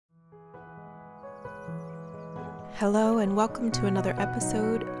Hello and welcome to another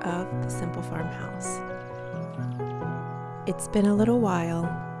episode of The Simple Farmhouse. It's been a little while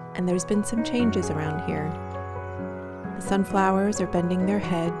and there's been some changes around here. The sunflowers are bending their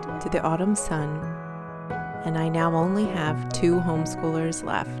head to the autumn sun, and I now only have 2 homeschoolers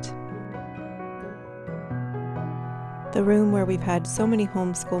left. The room where we've had so many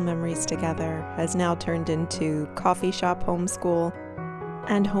homeschool memories together has now turned into coffee shop homeschool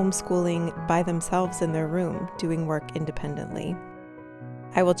and homeschooling by themselves in their room, doing work independently.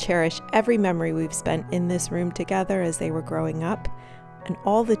 I will cherish every memory we've spent in this room together as they were growing up, and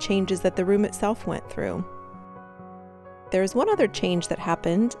all the changes that the room itself went through. There is one other change that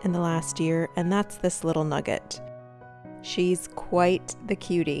happened in the last year, and that's this little nugget. She's quite the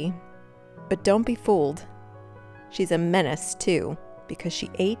cutie, but don't be fooled. She's a menace too, because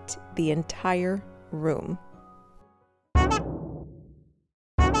she ate the entire room.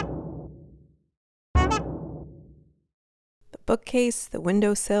 Bookcase, the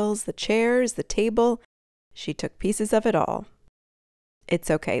windowsills, the chairs, the table. She took pieces of it all.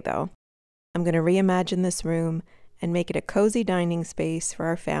 It's okay though. I'm going to reimagine this room and make it a cozy dining space for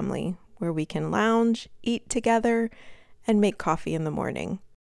our family where we can lounge, eat together, and make coffee in the morning.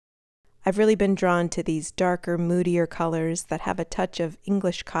 I've really been drawn to these darker, moodier colors that have a touch of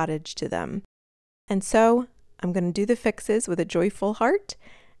English cottage to them. And so I'm going to do the fixes with a joyful heart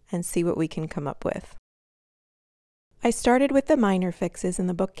and see what we can come up with. I started with the minor fixes in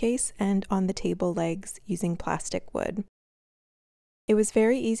the bookcase and on the table legs using plastic wood. It was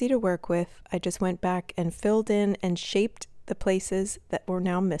very easy to work with. I just went back and filled in and shaped the places that were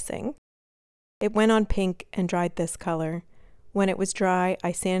now missing. It went on pink and dried this color. When it was dry,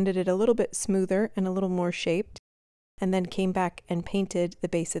 I sanded it a little bit smoother and a little more shaped, and then came back and painted the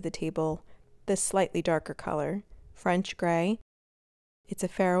base of the table this slightly darker color, French gray. It's a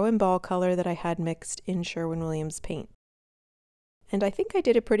Faro and Ball color that I had mixed in Sherwin-Williams paint. And I think I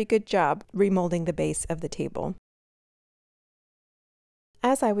did a pretty good job remolding the base of the table.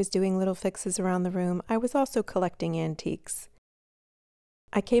 As I was doing little fixes around the room, I was also collecting antiques.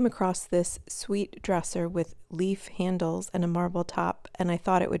 I came across this sweet dresser with leaf handles and a marble top, and I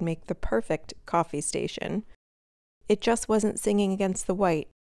thought it would make the perfect coffee station. It just wasn't singing against the white,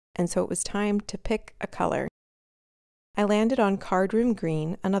 and so it was time to pick a color. I landed on Cardroom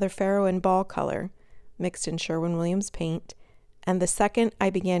Green, another Faro and Ball color, mixed in Sherwin-Williams paint, and the second I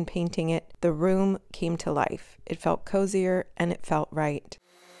began painting it, the room came to life. It felt cozier and it felt right.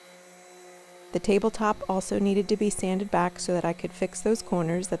 The tabletop also needed to be sanded back so that I could fix those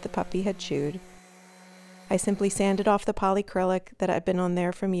corners that the puppy had chewed. I simply sanded off the polyacrylic that had been on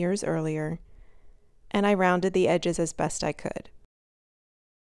there from years earlier, and I rounded the edges as best I could.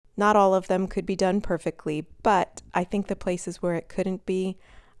 Not all of them could be done perfectly, but I think the places where it couldn't be,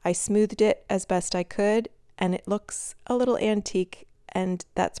 I smoothed it as best I could, and it looks a little antique, and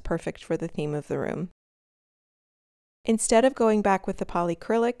that's perfect for the theme of the room. Instead of going back with the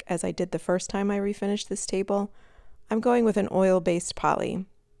polyacrylic, as I did the first time I refinished this table, I'm going with an oil-based poly.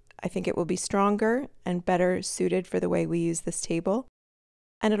 I think it will be stronger and better suited for the way we use this table,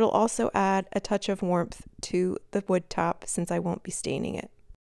 and it'll also add a touch of warmth to the wood top since I won't be staining it.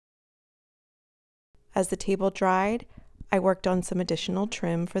 As the table dried, I worked on some additional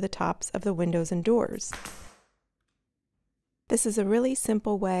trim for the tops of the windows and doors. This is a really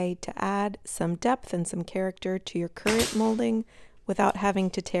simple way to add some depth and some character to your current molding without having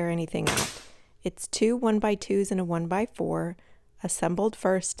to tear anything out. It's 2 1x2s and a 1x4, assembled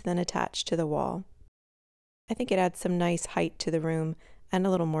first, then attached to the wall. I think it adds some nice height to the room and a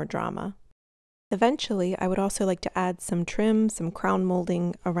little more drama. Eventually, I would also like to add some trim, some crown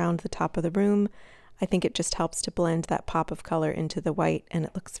molding around the top of the room. I think it just helps to blend that pop of color into the white, and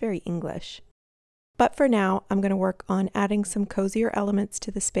it looks very English. But for now, I'm going to work on adding some cozier elements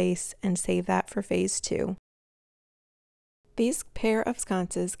to the space and save that for phase 2. These pair of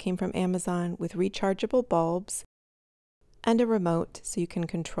sconces came from Amazon with rechargeable bulbs and a remote so you can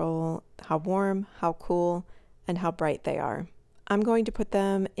control how warm, how cool, and how bright they are. I'm going to put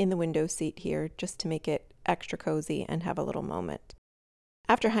them in the window seat here just to make it extra cozy and have a little moment.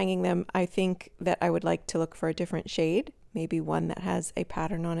 After hanging them, I think that I would like to look for a different shade, maybe one that has a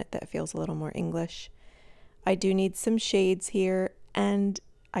pattern on it that feels a little more English. I do need some shades here, and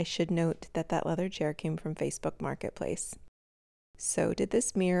I should note that that leather chair came from Facebook Marketplace. So did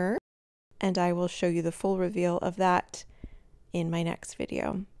this mirror, and I will show you the full reveal of that in my next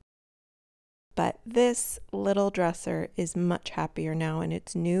video. But this little dresser is much happier now in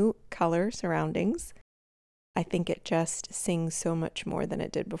its new color surroundings. I think it just sings so much more than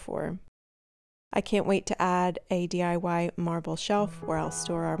it did before. I can't wait to add a DIY marble shelf where I'll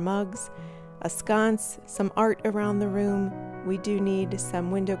store our mugs. a sconce, some art around the room. We do need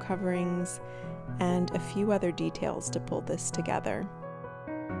some window coverings and a few other details to pull this together.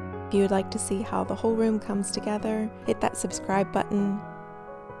 If you would like to see how the whole room comes together, hit that subscribe button,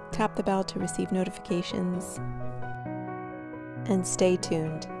 tap the bell to receive notifications, and stay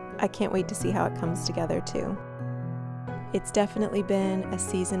tuned. I can't wait to see how it comes together too. It's definitely been a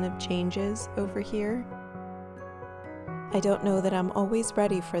season of changes over here. I don't know that I'm always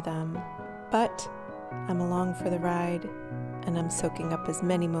ready for them, but I'm along for the ride and I'm soaking up as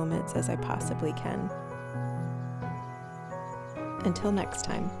many moments as I possibly can. Until next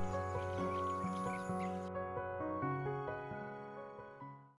time.